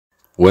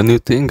When you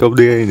think of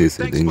the 80s,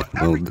 you think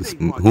about these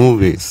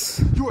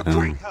movies,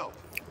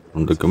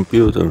 on the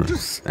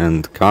computers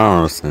and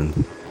cars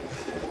and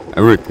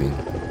everything.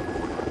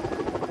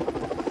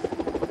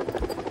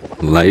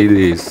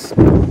 Ladies,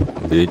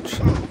 beach,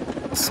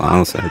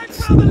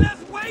 sunsets.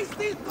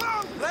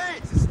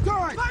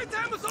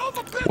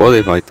 What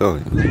if I tell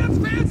you,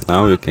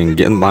 now you can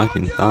get back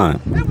in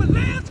time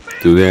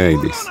to the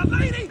 80s.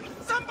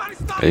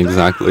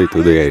 Exactly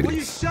to the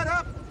 80s.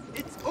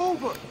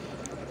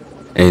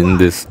 In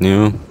this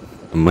new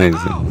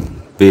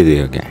amazing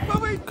video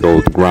game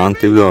called Grand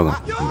Theft Auto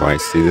by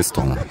City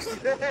Storms.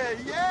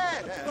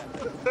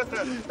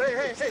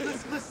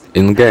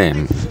 In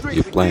game,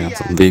 you play as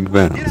a big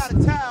Vance.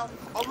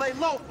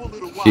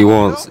 He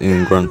was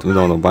in Grand Theft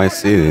Auto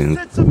Vice City in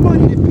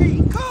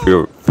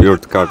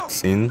third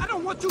cutscene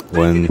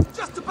when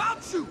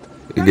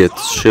he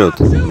gets shot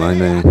by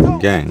the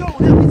gang.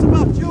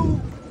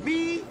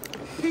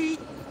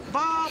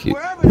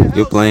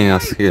 You playing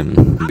as him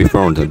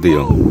before the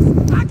deal.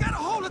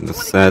 The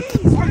set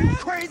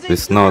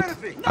is not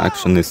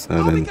action is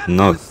set in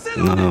not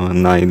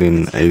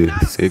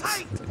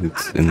 1986,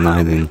 it's in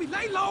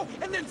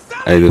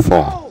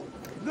 1984.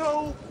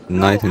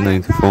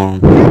 1984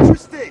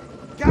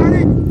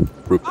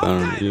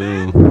 prepare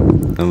you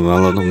have a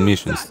lot of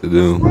missions to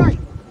do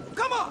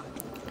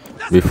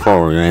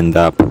before you end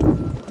up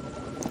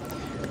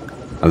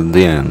at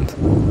the end,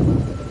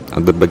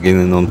 at the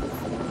beginning of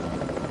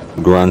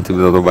Grand Theft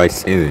Auto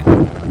Vice City.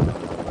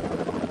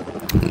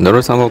 There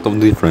is a lot of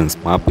difference,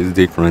 map is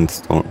different,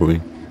 story.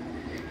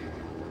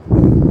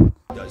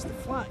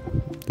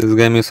 This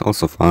game is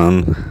also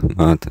fun,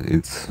 but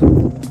it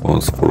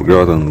was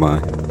forgotten by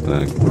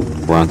the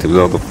Grand Theft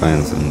Auto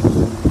fans and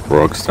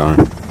Rockstar.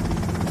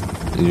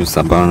 You just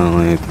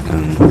abandon it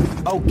and...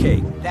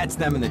 Okay, that's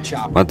them in the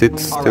chopper. But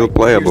it's still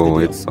playable,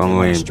 it's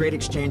only on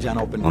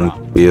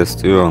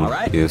PS2 and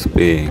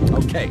PSP.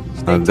 Okay,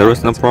 there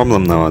is no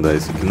problem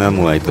nowadays, you can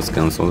emulate those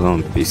consoles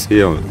on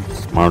PC or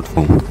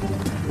smartphone.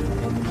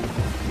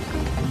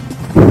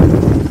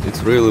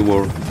 It's really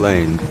worth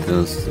playing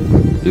because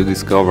you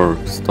discover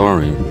the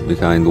story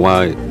behind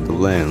why the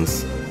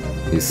Lance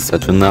is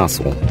such an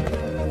asshole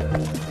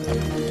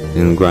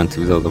in Grand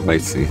Theft Auto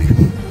Vice City.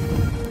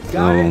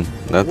 So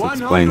that's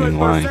explaining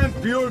why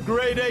you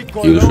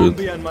should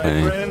play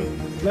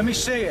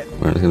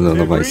Grand Theft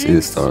Auto Vice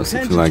City Stars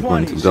if you like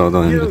Grand Theft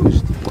Auto and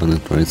want to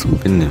try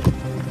something new.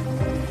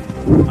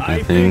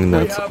 I think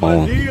that's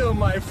all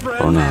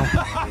for now.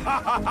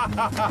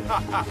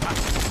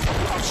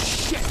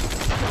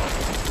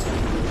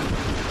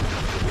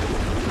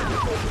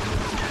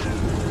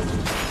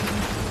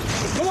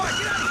 Come on,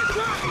 get out of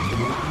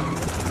here,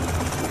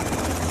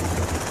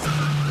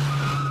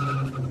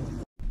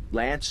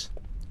 Lance,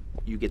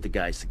 you get the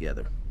guys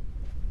together.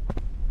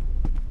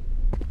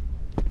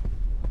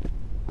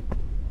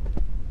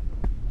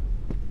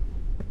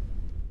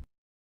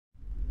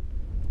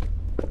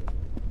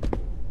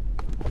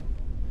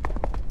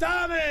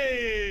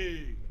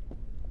 Tommy!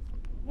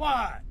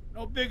 What?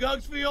 No big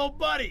hugs for your old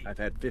buddy? I've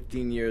had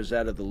 15 years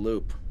out of the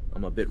loop.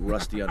 I'm a bit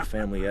rusty on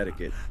family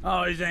etiquette.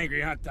 Oh, he's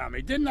angry, huh,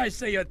 Tommy? Didn't I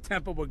say your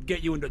temper would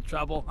get you into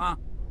trouble, huh?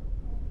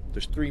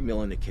 There's 3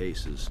 million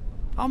cases.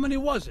 How many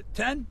was it?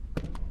 10?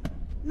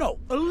 No,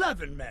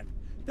 11 men.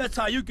 That's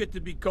how you get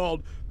to be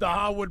called the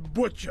Howard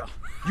Butcher.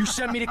 You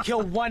sent me to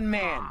kill one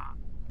man.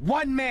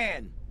 One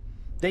man!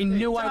 They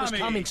knew I was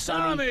coming,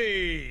 Sonny.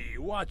 Tommy,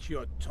 watch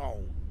your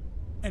tone.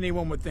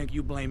 Anyone would think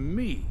you blame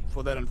me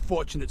for that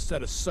unfortunate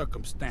set of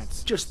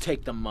circumstances. Just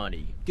take the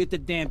money. Get the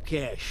damn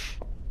cash.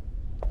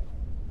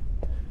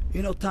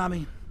 You know,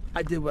 Tommy,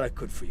 I did what I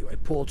could for you. I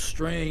pulled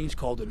strings,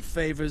 called in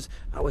favors.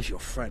 I was your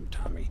friend,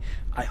 Tommy.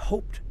 I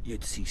hoped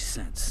you'd see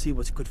sense, see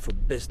what's good for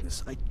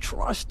business. I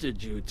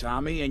trusted you,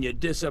 Tommy, and you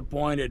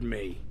disappointed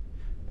me.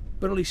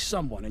 But at least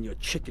someone in your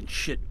chicken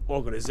shit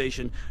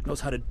organization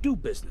knows how to do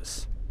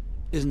business.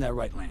 Isn't that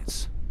right,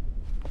 Lance?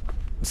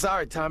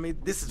 Sorry, Tommy.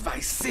 This is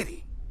Vice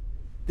City.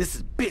 This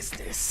is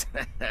business.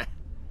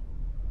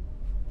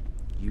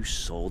 You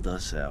sold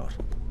us out.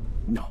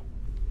 No,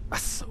 I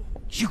sold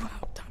you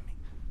out, Tommy.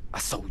 I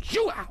sold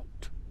you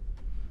out.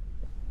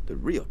 The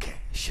real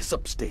cash is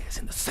upstairs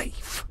in the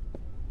safe.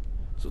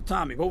 So,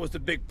 Tommy, what was the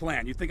big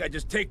plan? You think I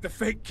just take the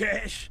fake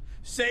cash,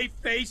 save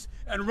face,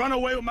 and run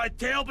away with my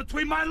tail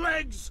between my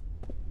legs?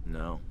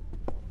 No.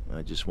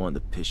 I just wanted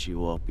to piss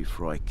you off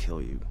before I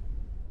kill you.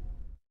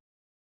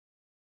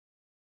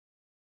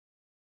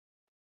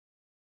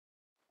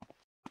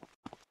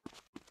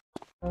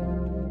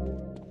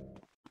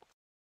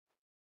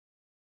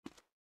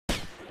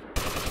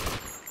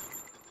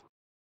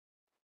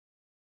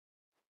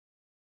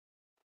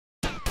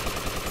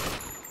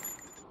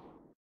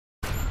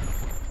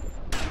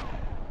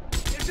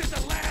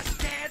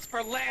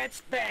 For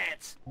Lance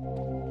Vance.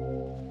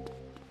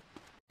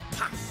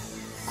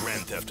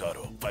 Grand Theft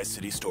Auto Vice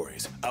City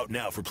Stories, out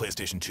now for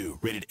PlayStation 2,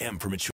 rated M for mature.